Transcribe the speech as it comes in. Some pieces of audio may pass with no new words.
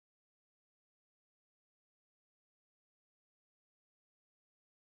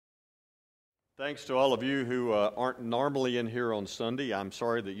Thanks to all of you who aren't normally in here on Sunday. I'm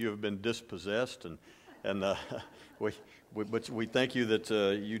sorry that you have been dispossessed, and we thank you that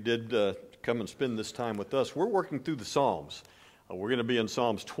you did come and spend this time with us. We're working through the Psalms. We're going to be in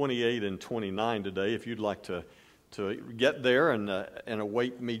Psalms 28 and 29 today. If you'd like to get there and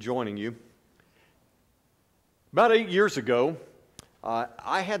await me joining you. About 8 years ago,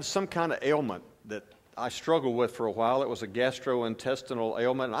 I had some kind of ailment that I struggled with for a while. It was a gastrointestinal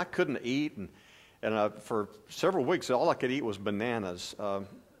ailment, and I couldn't eat, and for several weeks, all I could eat was bananas.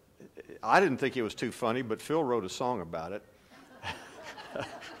 I didn't think it was too funny, but Phil wrote a song about it.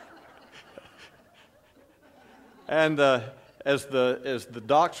 And as the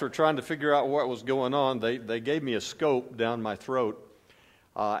docs were trying to figure out what was going on, they gave me a scope down my throat,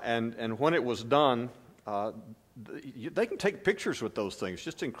 and when it was done, they can take pictures with those things.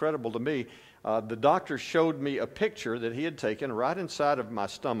 Just incredible to me. The doctor showed me a picture that he had taken right inside of my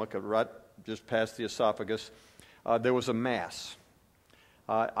stomach, right just past the esophagus. There was a mass.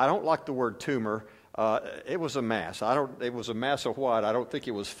 I don't like the word tumor. It was a mass. It was a mass of what? I don't think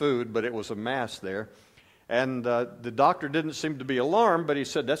it was food, but it was a mass there. And the doctor didn't seem to be alarmed, but he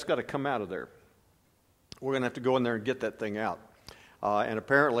said, that's got to come out of there. We're going to have to go in there and get that thing out. And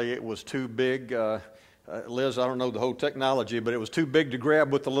apparently it was too big. Liz, I don't know the whole technology, but it was too big to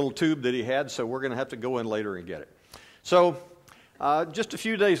grab with the little tube that he had, so we're going to have to go in later and get it. So just a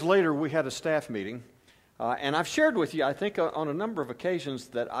few days later, we had a staff meeting, and I've shared with you, I think, on a number of occasions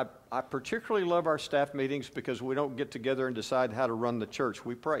that I particularly love our staff meetings because we don't get together and decide how to run the church.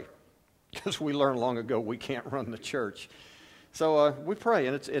 We pray, because we learned long ago we can't run the church. So we pray,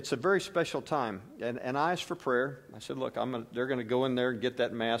 and it's a very special time. And I asked for prayer. I said, look, they're going to go in there and get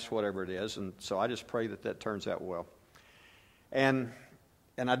that mass, whatever it is. And so I just pray that turns out well. And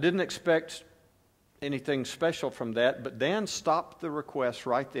I didn't expect anything special from that, but Dan stopped the request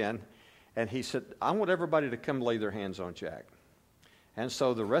right then, and he said, I want everybody to come lay their hands on Jack. And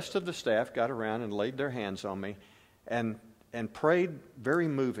so the rest of the staff got around and laid their hands on me and prayed very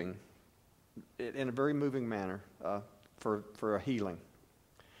moving, in a very moving manner, for a healing.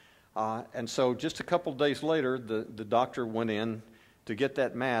 And so just a couple days later, the doctor went in to get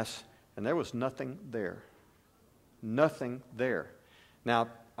that mass, and there was nothing there. Nothing there. Now,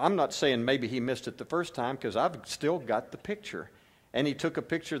 I'm not saying maybe he missed it the first time, because I've still got the picture. And he took a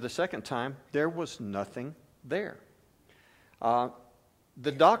picture the second time. There was nothing there.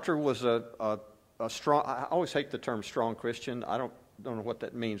 The doctor was a strong, I always hate the term strong Christian. I don't know what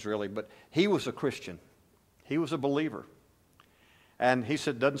that means really, but he was a Christian. He was a believer. And he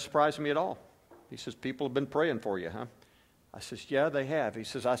said, doesn't surprise me at all. He says, people have been praying for you, huh? I says, yeah, they have. He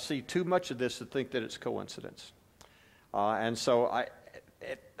says, I see too much of this to think that it's coincidence. And so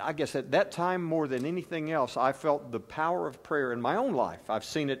I guess at that time, more than anything else, I felt the power of prayer in my own life. I've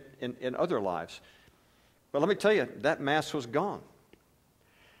seen it in other lives. But let me tell you, that mass was gone.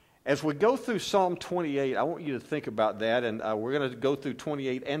 As we go through Psalm 28, I want you to think about that, and we're going to go through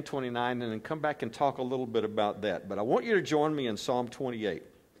 28 and 29 and then come back and talk a little bit about that. But I want you to join me in Psalm 28.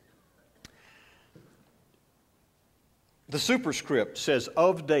 The superscript says,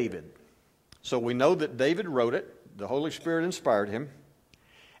 of David. So we know that David wrote it. The Holy Spirit inspired him.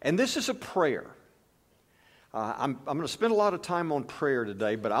 And this is a prayer. I'm going to spend a lot of time on prayer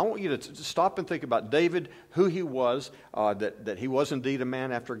today, but I want you to stop and think about David, who he was, that he was indeed a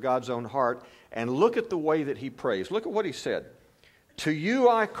man after God's own heart, and look at the way that he prays. Look at what he said. To you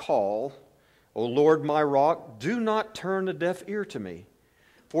I call, O Lord my rock, do not turn a deaf ear to me.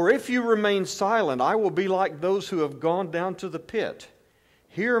 For if you remain silent, I will be like those who have gone down to the pit.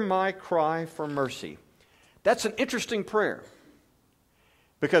 Hear my cry for mercy. That's an interesting prayer.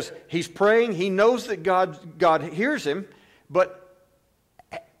 Because he's praying, he knows that God hears him, but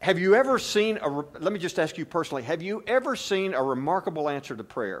have you ever seen, let me just ask you personally, have you ever seen a remarkable answer to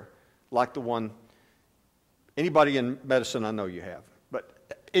prayer like the one, anybody in medicine, I know you have,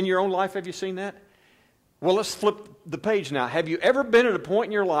 but in your own life, have you seen that? Well, let's flip the page now. Have you ever been at a point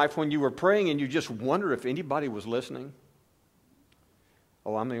in your life when you were praying and you just wondered if anybody was listening?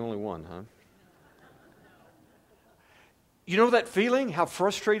 Oh, I'm the only one, huh? You know that feeling, how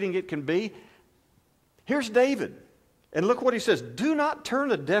frustrating it can be? Here's David, and look what he says. Do not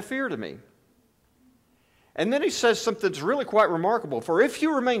turn a deaf ear to me. And then he says something that's really quite remarkable. For if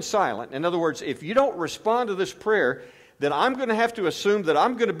you remain silent, in other words, if you don't respond to this prayer, then I'm going to have to assume that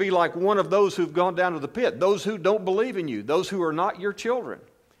I'm going to be like one of those who've gone down to the pit, those who don't believe in you, those who are not your children.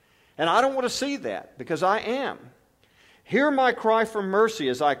 And I don't want to see that, because I am. Hear my cry for mercy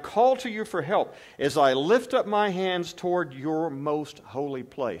as I call to you for help, as I lift up my hands toward your most holy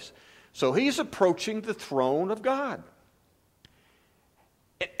place. So he's approaching the throne of God.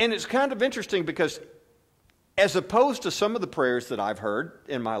 And it's kind of interesting because as opposed to some of the prayers that I've heard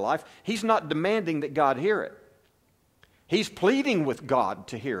in my life, he's not demanding that God hear it. He's pleading with God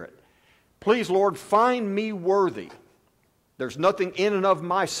to hear it. Please, Lord, find me worthy. There's nothing in and of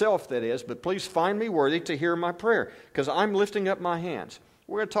myself, that is, but please find me worthy to hear my prayer because I'm lifting up my hands.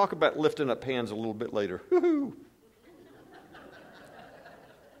 We're going to talk about lifting up hands a little bit later. Woo-hoo.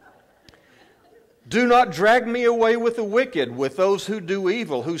 Do not drag me away with the wicked, with those who do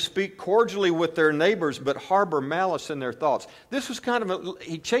evil, who speak cordially with their neighbors, but harbor malice in their thoughts. This was kind of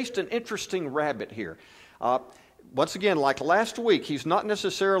he chased an interesting rabbit here. Once again, like last week, he's not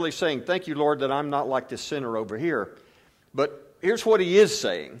necessarily saying, thank you, Lord, that I'm not like this sinner over here. But here's what he is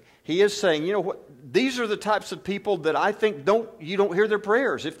saying. He is saying, you know what, these are the types of people that I think you don't hear their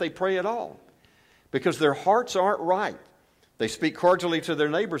prayers if they pray at all. Because their hearts aren't right. They speak cordially to their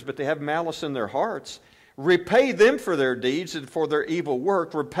neighbors, but they have malice in their hearts. Repay them for their deeds and for their evil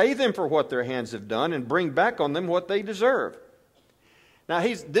work. Repay them for what their hands have done and bring back on them what they deserve. Now,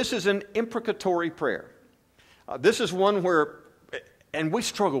 this is an imprecatory prayer. This is one where, and we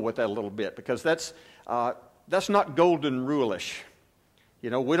struggle with that a little bit because that's not golden rule-ish.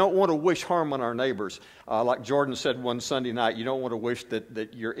 You know, we don't want to wish harm on our neighbors. Like Jordan said one Sunday night, you don't want to wish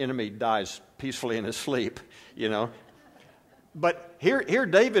that your enemy dies peacefully in his sleep, you know. But here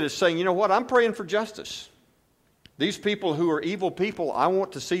David is saying, you know what, I'm praying for justice. These people who are evil people, I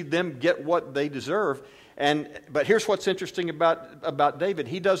want to see them get what they deserve. But here's what's interesting about David.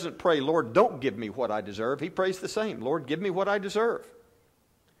 He doesn't pray, Lord, don't give me what I deserve. He prays the same, Lord, give me what I deserve.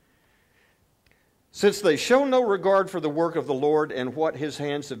 Since they show no regard for the work of the Lord and what his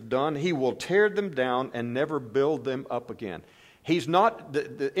hands have done, he will tear them down and never build them up again. He's not,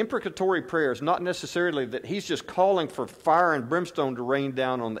 the imprecatory prayer is not necessarily that he's just calling for fire and brimstone to rain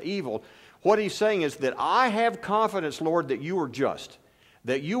down on the evil. What he's saying is that I have confidence, Lord, that you are just,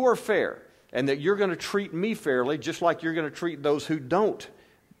 that you are fair, and that you're going to treat me fairly just like you're going to treat those who don't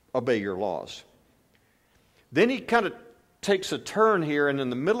obey your laws. Then he kind of takes a turn here, and in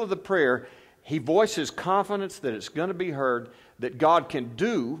the middle of the prayer, he voices confidence that it's going to be heard, that God can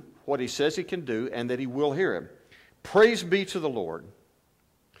do what he says he can do, and that he will hear him. Praise be to the Lord,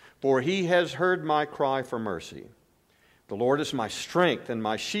 for he has heard my cry for mercy. The Lord is my strength and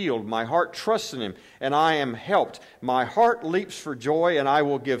my shield. My heart trusts in him, and I am helped. My heart leaps for joy, and I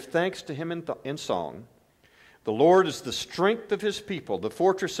will give thanks to him in song. The Lord is the strength of his people, the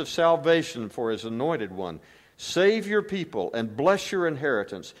fortress of salvation for his anointed one. Save your people and bless your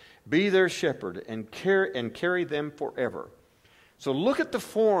inheritance. Be their shepherd and carry them forever. So look at the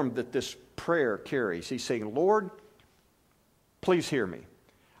form that this prayer carries. He's saying, Lord, please hear me.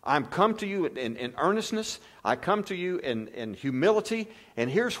 I'm come to you in earnestness. I come to you in humility. And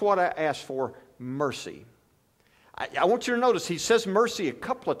here's what I ask for, mercy. I want you to notice he says mercy a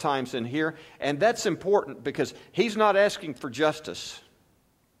couple of times in here. And that's important because he's not asking for justice.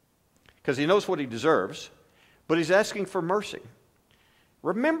 Because he knows what he deserves. But he's asking for mercy.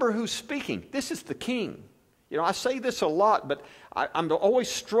 Remember who's speaking. This is the king. You know, I say this a lot, but I'm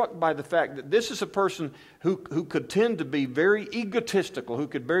always struck by the fact that this is a person who could tend to be very egotistical, who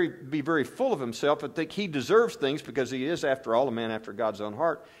could be very full of himself and think he deserves things because he is, after all, a man after God's own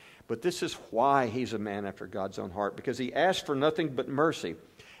heart. But this is why he's a man after God's own heart, because he asked for nothing but mercy.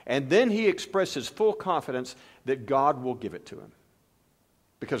 And then he expresses full confidence that God will give it to him,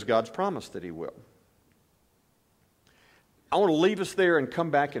 because God's promised that he will. I want to leave us there and come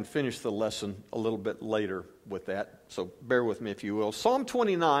back and finish the lesson a little bit later with that. So bear with me if you will. Psalm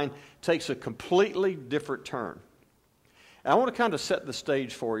 29 takes a completely different turn. And I want to kind of set the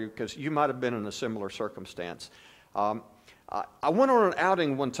stage for you because you might have been in a similar circumstance. I went on an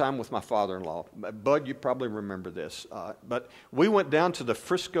outing one time with my father-in-law. Bud, you probably remember this. But we went down to the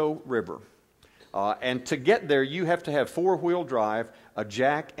Frisco River. And to get there, you have to have four-wheel drive, a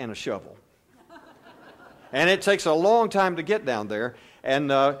jack, and a shovel. And it takes a long time to get down there.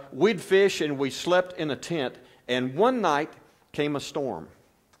 And we'd fish and we slept in a tent. And one night came a storm.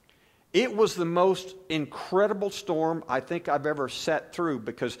 It was the most incredible storm I think I've ever sat through,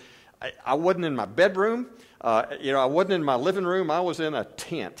 because I wasn't in my bedroom. I wasn't in my living room. I was in a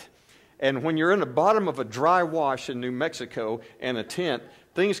tent. And when you're in the bottom of a dry wash in New Mexico in a tent,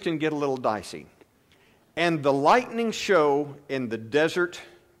 things can get a little dicey. And the lightning show in the desert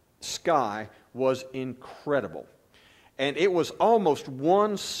sky was incredible. And it was almost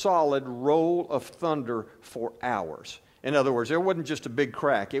one solid roll of thunder for hours. In other words, there wasn't just a big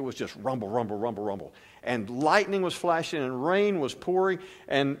crack. It was just rumble, rumble, rumble, rumble. And lightning was flashing and rain was pouring.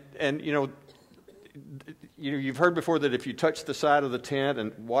 And you've heard before that if you touch the side of the tent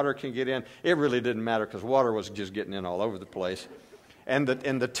and water can get in, it really didn't matter because water was just getting in all over the place. And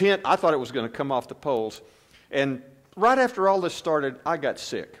the tent, I thought it was going to come off the poles. And right after all this started, I got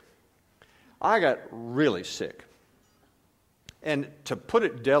sick. I got really sick. And to put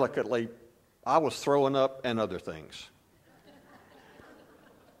it delicately, I was throwing up and other things.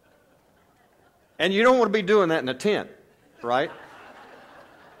 And you don't want to be doing that in a tent, right?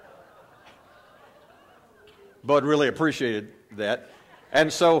 Bud really appreciated that.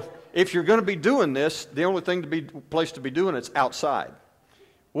 And so if you're going to be doing this, the only place to be doing it's outside.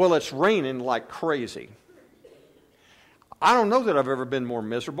 Well, it's raining like crazy. I don't know that I've ever been more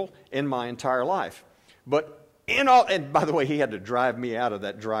miserable in my entire life. But and by the way, he had to drive me out of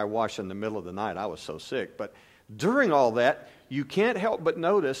that dry wash in the middle of the night. I was so sick. But during all that, you can't help but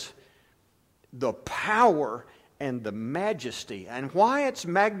notice the power and the majesty. And why it's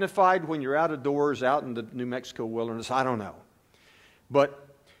magnified when you're out of doors, out in the New Mexico wilderness, I don't know. But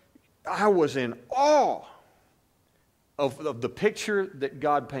I was in awe of the picture that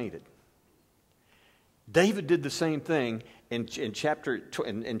God painted. David did the same thing in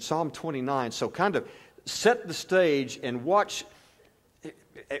Psalm 29. So kind of set the stage and watch.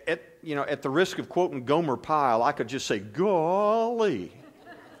 At the risk of quoting Gomer Pyle, I could just say, golly.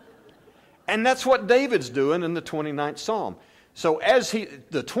 And that's what David's doing in the 29th Psalm. So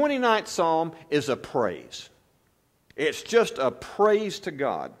the 29th Psalm is a praise. It's just a praise to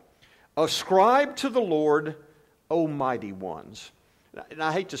God. Ascribe to the Lord, O mighty ones. And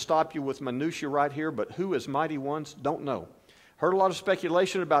I hate to stop you with minutia right here, but who is mighty ones? Don't know. Heard a lot of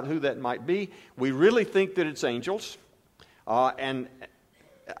speculation about who that might be. We really think that it's angels. And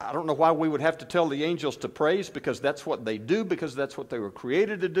I don't know why we would have to tell the angels to praise, because that's what they do, because that's what they were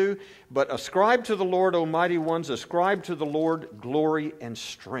created to do. But ascribe to the Lord, O mighty ones, ascribe to the Lord glory and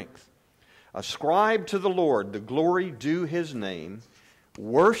strength. Ascribe to the Lord the glory due his name.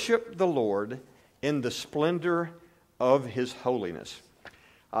 Worship the Lord in the splendor of his holiness.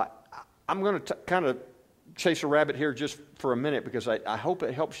 I'm going to kind of chase a rabbit here just for a minute, because I hope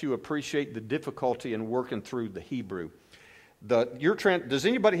it helps you appreciate the difficulty in working through the Hebrew. Does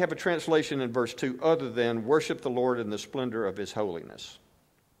anybody have a translation in verse 2 other than worship the Lord in the splendor of his holiness?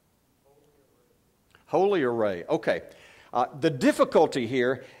 Holy array. Okay. The difficulty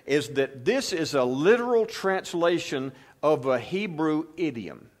here is that this is a literal translation of a Hebrew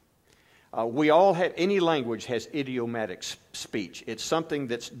idiom. Any language has idiomatic speech. It's something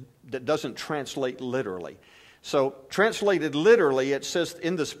that doesn't translate literally. So translated literally, it says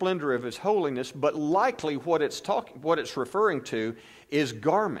in the splendor of his holiness, but likely what it's referring to is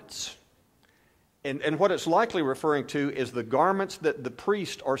garments. And what it's likely referring to is the garments that the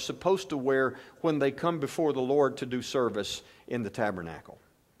priests are supposed to wear when they come before the Lord to do service in the tabernacle.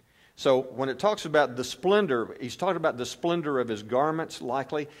 So when it talks about the splendor, he's talking about the splendor of his garments,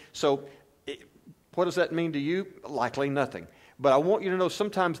 likely. So what does that mean to you? Likely nothing. But I want you to know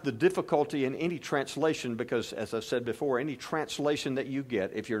sometimes the difficulty in any translation, because as I said before, any translation that you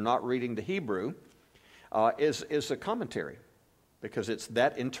get, if you're not reading the Hebrew, is a commentary, because it's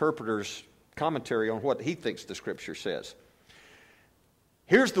that interpreter's commentary on what he thinks the Scripture says.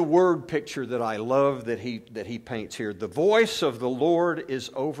 Here's the word picture that I love that he paints here. The voice of the Lord is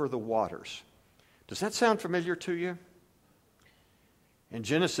over the waters. Does that sound familiar to you? In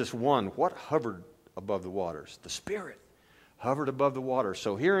Genesis 1, what hovered above the waters? The Spirit hovered above the waters.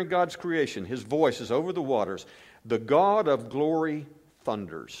 So here in God's creation, his voice is over the waters. The God of glory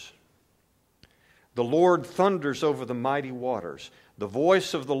thunders. The Lord thunders over the mighty waters. The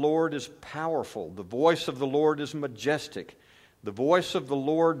voice of the Lord is powerful. The voice of the Lord is majestic. The voice of the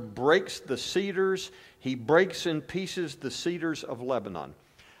Lord breaks the cedars. He breaks in pieces the cedars of Lebanon.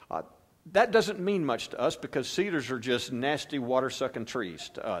 That doesn't mean much to us, because cedars are just nasty water-sucking trees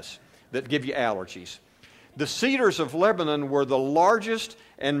to us that give you allergies. The cedars of Lebanon were the largest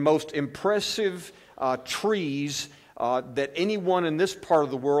and most impressive trees that anyone in this part of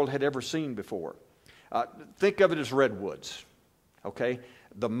the world had ever seen before. Think of it as redwoods, okay?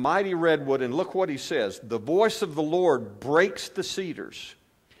 The mighty redwood, and look what he says. The voice of the Lord breaks the cedars.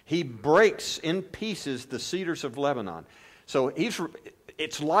 He breaks in pieces the cedars of Lebanon. So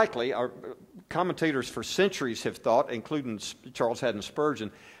it's likely, our commentators for centuries have thought, including Charles Haddon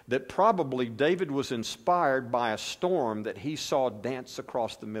Spurgeon, that probably David was inspired by a storm that he saw dance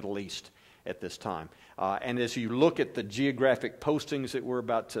across the Middle East at this time. And as you look at the geographic postings that we're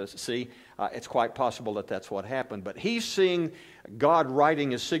about to see, it's quite possible that that's what happened. But he's seeing God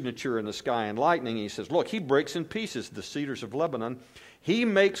writing his signature in the sky and lightning. He says, look, he breaks in pieces the cedars of Lebanon. He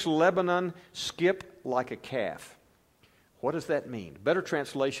makes Lebanon skip like a calf. What does that mean? Better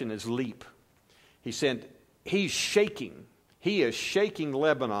translation is leap. He said, he's shaking. He is shaking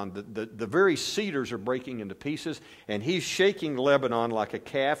Lebanon. The very cedars are breaking into pieces, and he's shaking Lebanon like a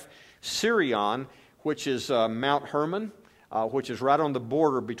calf. Sirion, which is Mount Hermon, which is right on the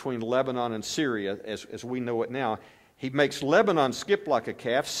border between Lebanon and Syria, as we know it now. He makes Lebanon skip like a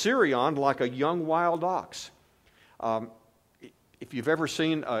calf, Sirion like a young wild ox. If you've ever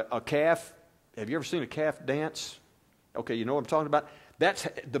seen a calf, have you ever seen a calf dance? Okay, you know what I'm talking about? That's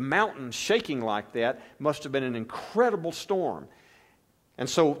the mountain shaking like that must have been an incredible storm. And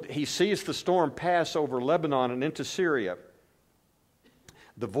so he sees the storm pass over Lebanon and into Syria.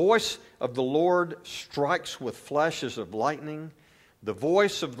 The voice of the Lord strikes with flashes of lightning. The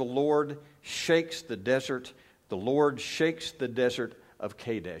voice of the Lord shakes the desert. The Lord shakes the desert of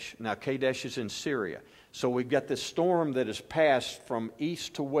Kadesh. Now, Kadesh is in Syria. So we've got this storm that has passed from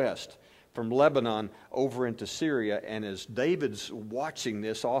east to west, from Lebanon over into Syria. And as David's watching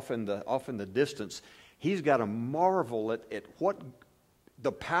this off in the distance, he's got to marvel at what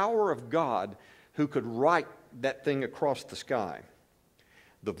the power of God who could write that thing across the sky.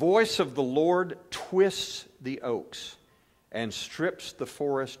 The voice of the Lord twists the oaks and strips the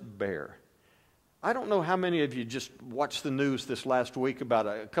forest bare. I don't know how many of you just watched the news this last week about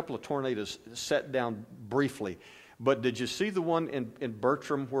a couple of tornadoes set down briefly, but did you see the one in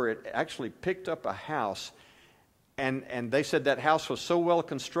Bertram where it actually picked up a house, and they said that house was so well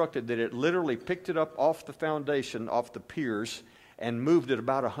constructed that it literally picked it up off the foundation, off the piers, and moved it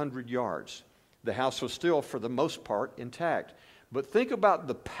about 100 yards. The house was still, for the most part, intact. But think about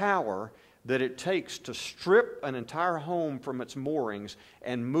the power that it takes to strip an entire home from its moorings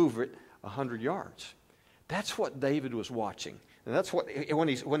and move it 100 yards. That's what David was watching. And that's what,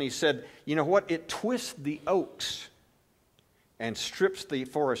 when he said, you know what, it twists the oaks and strips the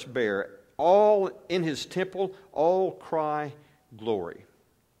forest bare. All in his temple, all cry glory.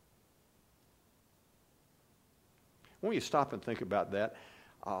 When you stop and think about that,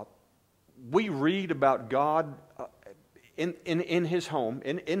 we read about God in his home,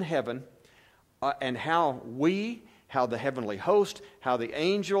 in heaven, and how the heavenly host, how the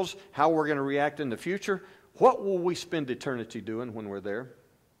angels, how we're going to react in the future. What will we spend eternity doing when we're there?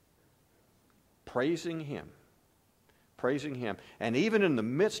 Praising Him. Praising Him. And even in the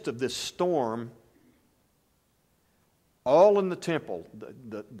midst of this storm, all in the temple,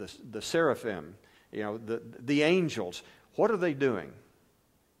 the seraphim, you know, the angels, what are they doing?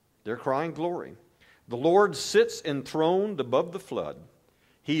 They're crying glory. The Lord sits enthroned above the flood.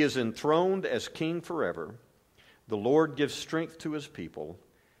 He is enthroned as king forever. The Lord gives strength to His people.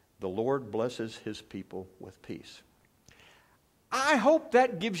 The Lord blesses His people with peace. I hope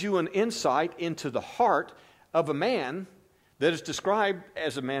that gives you an insight into the heart of a man that is described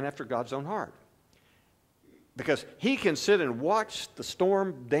as a man after God's own heart. Because he can sit and watch the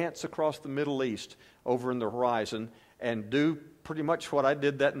storm dance across the Middle East over in the horizon and do pretty much what I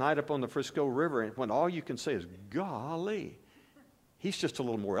did that night up on the Frisco River, and when all you can say is, golly, he's just a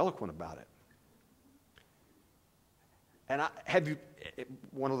little more eloquent about it. And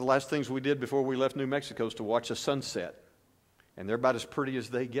one of the last things we did before we left New Mexico is to watch a sunset. And they're about as pretty as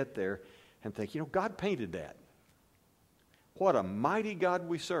they get there, and think, you know, God painted that. What a mighty God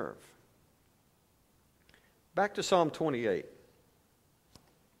we serve. Back to Psalm 28.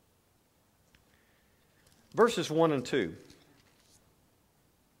 Verses 1 and 2.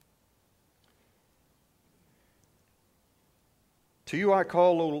 To you I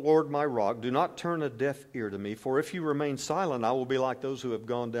call, O Lord, my rock. Do not turn a deaf ear to me, for if you remain silent, I will be like those who have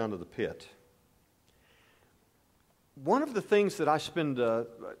gone down to the pit. One of the things that I spend a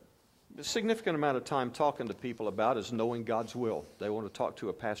significant amount of time talking to people about is knowing God's will. They want to talk to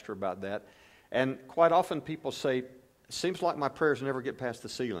a pastor about that. And quite often people say, it seems like my prayers never get past the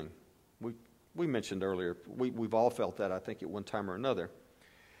ceiling. We mentioned earlier, we've all felt that, I think, at one time or another.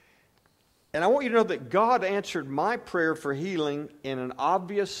 And I want you to know that God answered my prayer for healing in an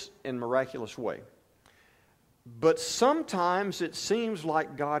obvious and miraculous way. But sometimes it seems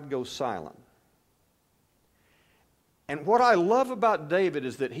like God goes silent. And what I love about David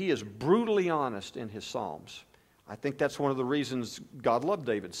is that he is brutally honest in his Psalms. I think that's one of the reasons God loved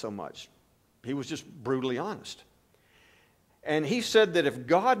David so much. He was just brutally honest. And he said that if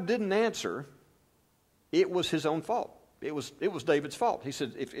God didn't answer, it was his own fault. It was David's fault. He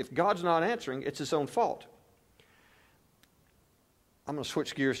said, if God's not answering, it's his own fault. I'm going to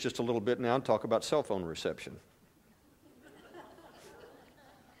switch gears just a little bit now and talk about cell phone reception.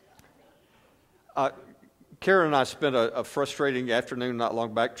 Karen and I spent a frustrating afternoon not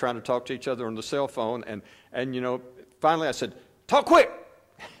long back trying to talk to each other on the cell phone, and you know, finally I said, talk quick,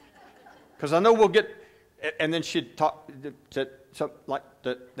 because I know we'll get, and then she'd talk, like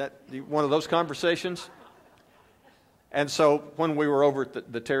that, one of those conversations. And so when we were over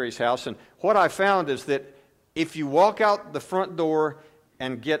at the Terry's house, and what I found is that if you walk out the front door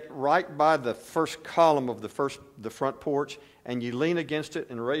and get right by the first column of the front porch, and you lean against it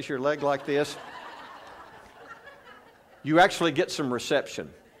and raise your leg like this, you actually get some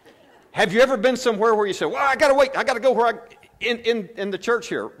reception. Have you ever been somewhere where you say, well, I got to wait, I got to go where in the church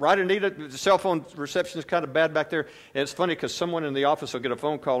here, right, Anita? The cell phone reception is kind of bad back there. And it's funny because someone in the office will get a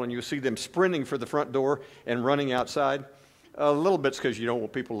phone call and you see them sprinting for the front door and running outside. A little bit's because you don't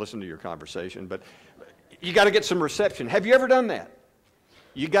want people to listen to your conversation, but you got to get some reception. Have you ever done that?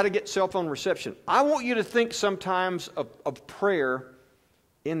 You got to get cell phone reception. I want you to think sometimes of prayer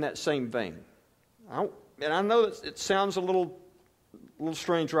in that same vein. And I know it sounds a little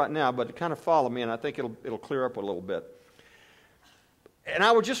strange right now, but kind of follow me, and I think it'll clear up a little bit. And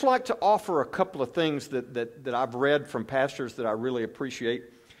I would just like to offer a couple of things that I've read from pastors that I really appreciate,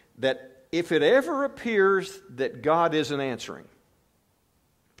 that if it ever appears that God isn't answering,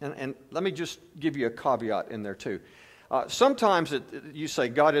 and let me just give you a caveat in there too. Sometimes you say,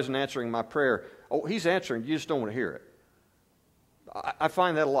 God isn't answering my prayer. Oh, He's answering, you just don't want to hear it. I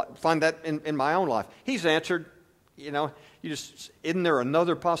find that a lot. Find that in my own life. He's answered, isn't there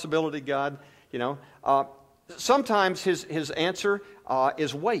another possibility, God? Sometimes His answer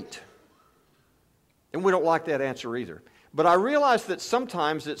is wait. And we don't like that answer either. But I realize that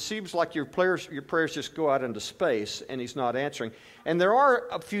sometimes it seems like your prayers just go out into space and He's not answering. And there are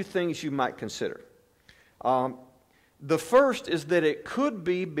a few things you might consider. The first is that it could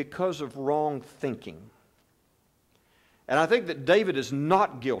be because of wrong thinking. And I think that David is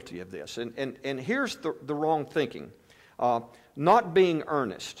not guilty of this. And here's the wrong thinking. Not being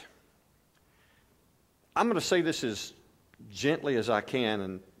earnest. I'm going to say this as gently as I can,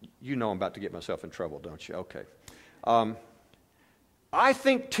 and you know I'm about to get myself in trouble, don't you? Okay. I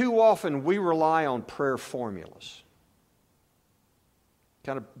think too often we rely on prayer formulas.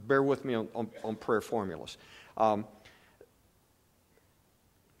 Kind of bear with me on prayer formulas.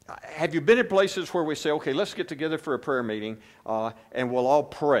 Have you been in places where we say, okay, let's get together for a prayer meeting, and we'll all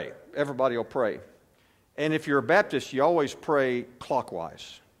pray. Everybody will pray. And if you're a Baptist, you always pray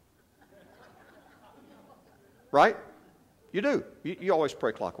clockwise. Right? You do. You always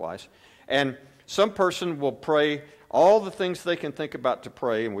pray clockwise. And some person will pray all the things they can think about to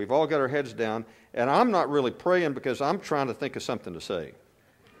pray, and we've all got our heads down, and I'm not really praying because I'm trying to think of something to say.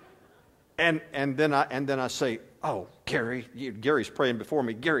 And then I say, oh, Gary's praying before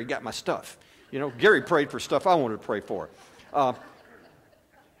me. Gary got my stuff. Gary prayed for stuff I wanted to pray for.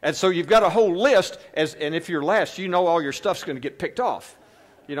 And so you've got a whole list, and if you're last, you know all your stuff's going to get picked off,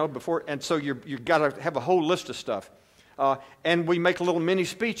 before. And so you've got to have a whole list of stuff. And we make little mini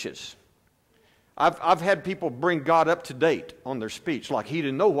speeches. I've had people bring God up to date on their speech, like He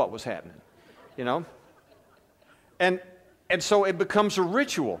didn't know what was happening, And so it becomes a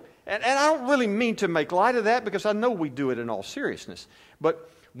ritual. And I don't really mean to make light of that because I know we do it in all seriousness. But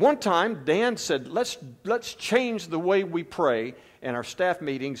one time, Dan said, let's change the way we pray in our staff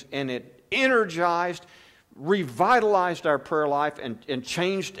meetings, and it energized, revitalized our prayer life and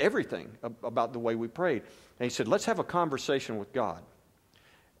changed everything about the way we prayed. And he said, let's have a conversation with God.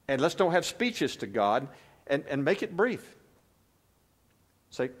 And let's don't have speeches to God, and make it brief.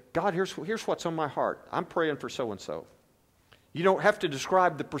 Say, God, here's what's on my heart. I'm praying for so-and-so. You don't have to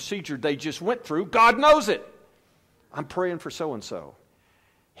describe the procedure they just went through. God knows it. I'm praying for so-and-so.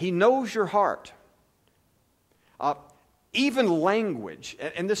 He knows your heart. Even language,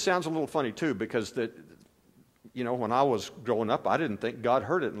 and this sounds a little funny too, because when I was growing up, I didn't think God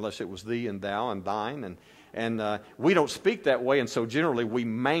heard it unless it was thee and thou and thine, and we don't speak that way, and so generally we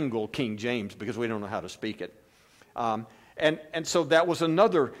mangle King James because we don't know how to speak it. And so that was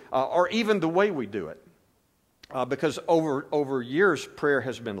another, or even the way we do it. Because over years, prayer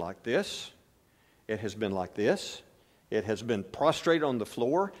has been like this. It has been like this. It has been prostrate on the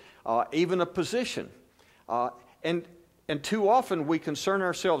floor, even a position. And too often we concern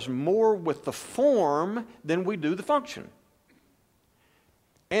ourselves more with the form than we do the function.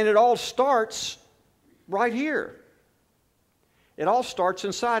 And it all starts right here. It all starts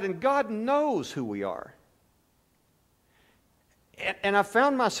inside, and God knows who we are. And I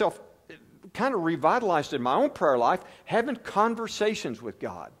found myself kind of revitalized in my own prayer life, having conversations with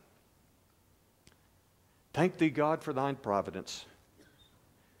God. Thank thee, God, for thine providence.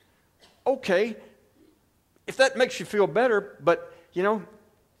 Okay, if that makes you feel better, but,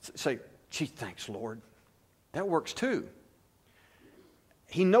 say, gee, thanks, Lord. That works too.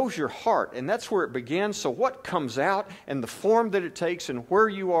 He knows your heart, and that's where it begins. So what comes out and the form that it takes and where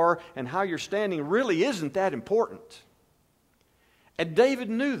you are and how you're standing really isn't that important. And David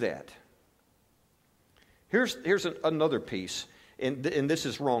knew that. Here's another piece, and this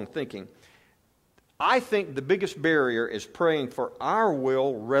is wrong thinking. I think the biggest barrier is praying for our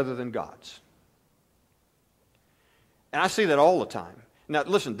will rather than God's. And I see that all the time. Now,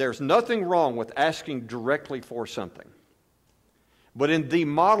 listen, there's nothing wrong with asking directly for something. But in the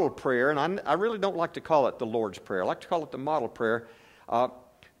model prayer, and I really don't like to call it the Lord's Prayer. I like to call it the model prayer.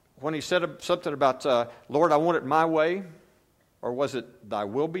 When he said something about, Lord, I want it my way, or was it thy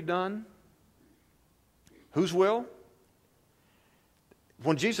will be done? Whose will?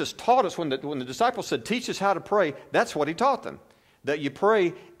 When Jesus taught us, when the disciples said, teach us how to pray, that's what he taught them. That you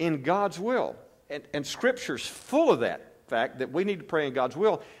pray in God's will. And Scripture's full of that fact that we need to pray in God's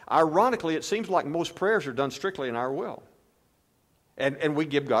will. Ironically, it seems like most prayers are done strictly in our will. And we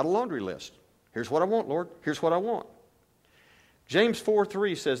give God a laundry list. Here's what I want, Lord. Here's what I want. James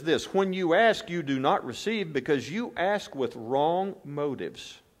 4:3 says this, when you ask, you do not receive because you ask with wrong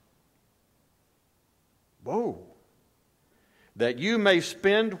motives. Whoa. That you may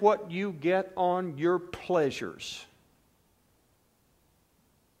spend what you get on your pleasures.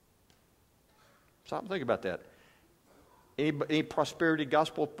 Stop and think about that. Any prosperity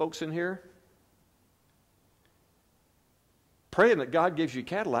gospel folks in here? Praying that God gives you a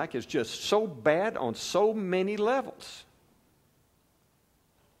Cadillac is just so bad on so many levels.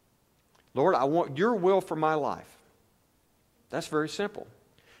 Lord, I want your will for my life. That's very simple.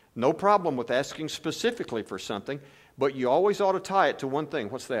 No problem with asking specifically for something, but you always ought to tie it to one thing.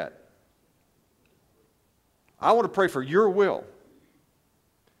 What's that? I want to pray for your will.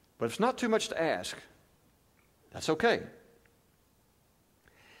 But if it's not too much to ask, that's okay.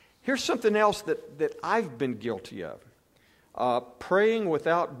 Here's something else that I've been guilty of. Praying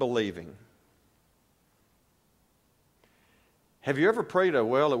without believing. Have you ever prayed a,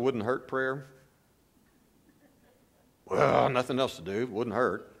 well, it wouldn't hurt prayer? Well, nothing else to do. It wouldn't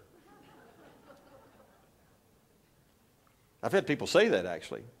hurt. I've had people say that,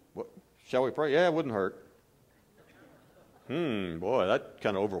 actually. Shall we pray? Yeah, it wouldn't hurt. Boy, that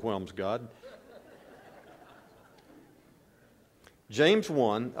kind of overwhelms God. James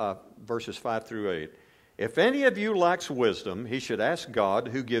 1, verses 5 through 8. If any of you lacks wisdom, he should ask God,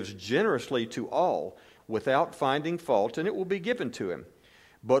 who gives generously to all, without finding fault, and it will be given to him.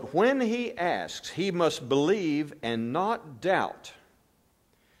 But when he asks, he must believe and not doubt,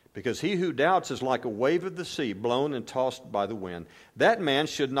 because he who doubts is like a wave of the sea, blown and tossed by the wind. That man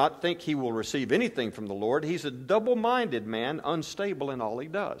should not think he will receive anything from the Lord. He's a double-minded man, unstable in all he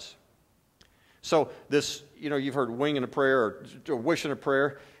does. So this, you've heard winging a prayer or wishing a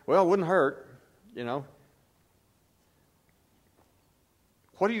prayer. Well, it wouldn't hurt,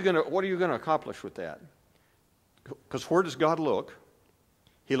 What are you going to accomplish with that? Because where does God look?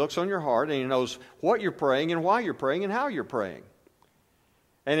 He looks on your heart, and he knows what you're praying and why you're praying and how you're praying.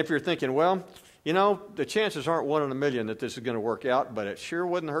 And if you're thinking, well, the chances aren't 1 in a million that this is going to work out, but it sure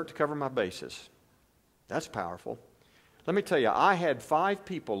wouldn't hurt to cover my bases. That's powerful. Let me tell you, I had 5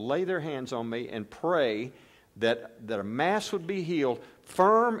 people lay their hands on me and pray that a mass would be healed,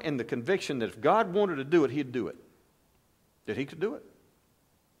 firm in the conviction that if God wanted to do it, he'd do it. That he could do it.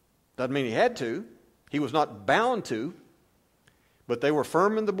 Doesn't mean he had to. He was not bound to. But they were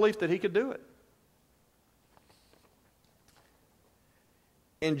firm in the belief that he could do it.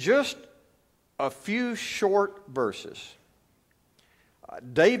 In just a few short verses,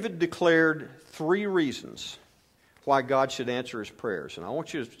 David declared 3 reasons why God should answer his prayers. And I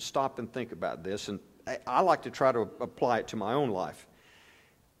want you to stop and think about this, and I like to try to apply it to my own life.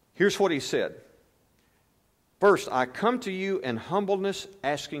 Here's what he said. First, I come to you in humbleness,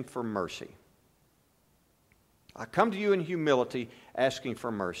 asking for mercy. I come to you in humility, asking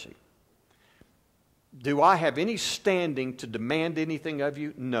for mercy. Do I have any standing to demand anything of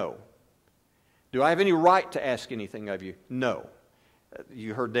you? No. Do I have any right to ask anything of you? No.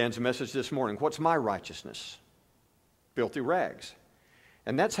 You heard Dan's message this morning. What's my righteousness? Filthy rags.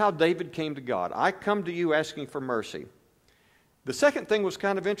 And that's how David came to God. I come to you asking for mercy. The second thing was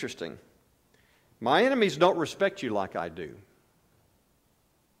kind of interesting. My enemies don't respect you like I do.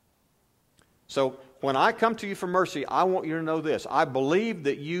 So when I come to you for mercy, I want you to know this. I believe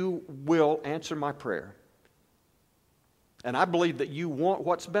that you will answer my prayer. And I believe that you want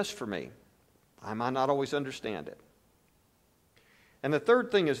what's best for me. I might not always understand it. And the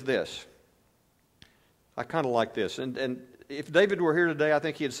third thing is this. I kind of like this. And if David were here today, I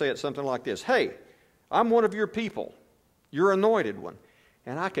think he'd say it something like this. Hey, I'm one of your people. You're anointed one.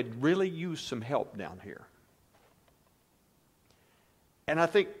 And I could really use some help down here. And I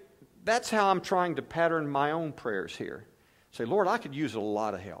think that's how I'm trying to pattern my own prayers here. Say, Lord, I could use a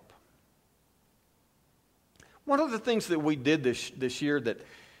lot of help. One of the things that we did this year that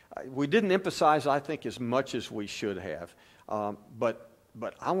we didn't emphasize, I think, as much as we should have. But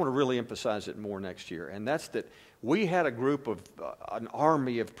I want to really emphasize it more next year. And that's that we had a group of, an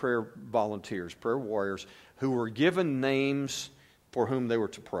army of prayer volunteers, prayer warriors, who were given names for whom they were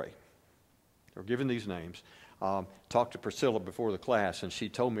to pray. They were given these names. Talked to Priscilla before the class, and she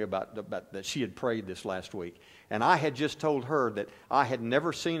told me about that she had prayed this last week. And I had just told her that I had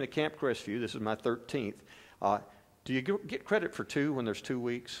never seen a Camp Crestview. This is my 13th. Do you get credit for 2 when there's 2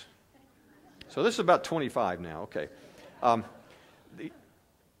 weeks? So this is about 25 now. Okay.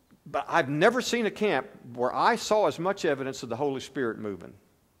 But I've never seen a camp where I saw as much evidence of the Holy Spirit moving.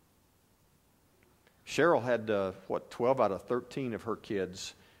 Cheryl had, 12 out of 13 of her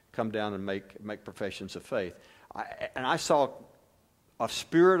kids come down and make professions of faith. I saw a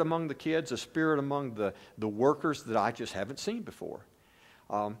spirit among the kids, a spirit among the workers that I just haven't seen before.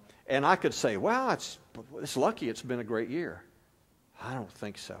 And I could say, well, it's lucky it's been a great year. I don't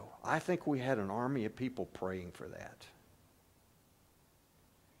think so. I think we had an army of people praying for that.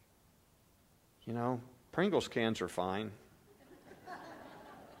 You know, Pringles cans are fine.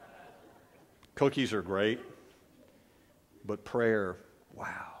 Cookies are great. But prayer,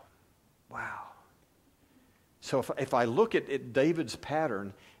 wow. So if I look at David's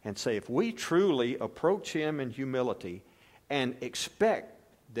pattern and say, if we truly approach him in humility and expect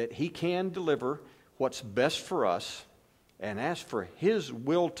that he can deliver what's best for us and ask for his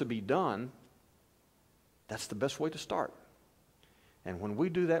will to be done, that's the best way to start. And when we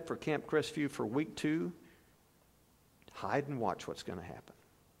do that for Camp Crestview for week 2, hide and watch what's going to happen.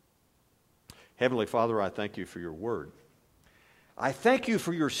 Heavenly Father, I thank you for your word. I thank you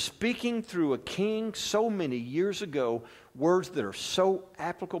for your speaking through a king so many years ago, words that are so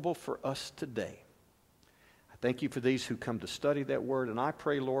applicable for us today. I thank you for these who come to study that word, and I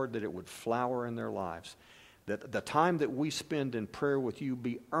pray, Lord, that it would flower in their lives, that the time that we spend in prayer with you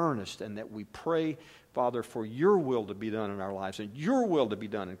be earnest, and that we pray, Father, for your will to be done in our lives and your will to be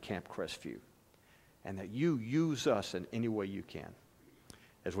done in Camp Crestview, and that you use us in any way you can.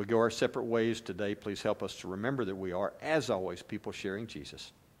 As we go our separate ways today, please help us to remember that we are, as always, people sharing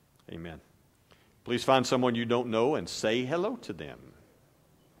Jesus. Amen. Please find someone you don't know and say hello to them.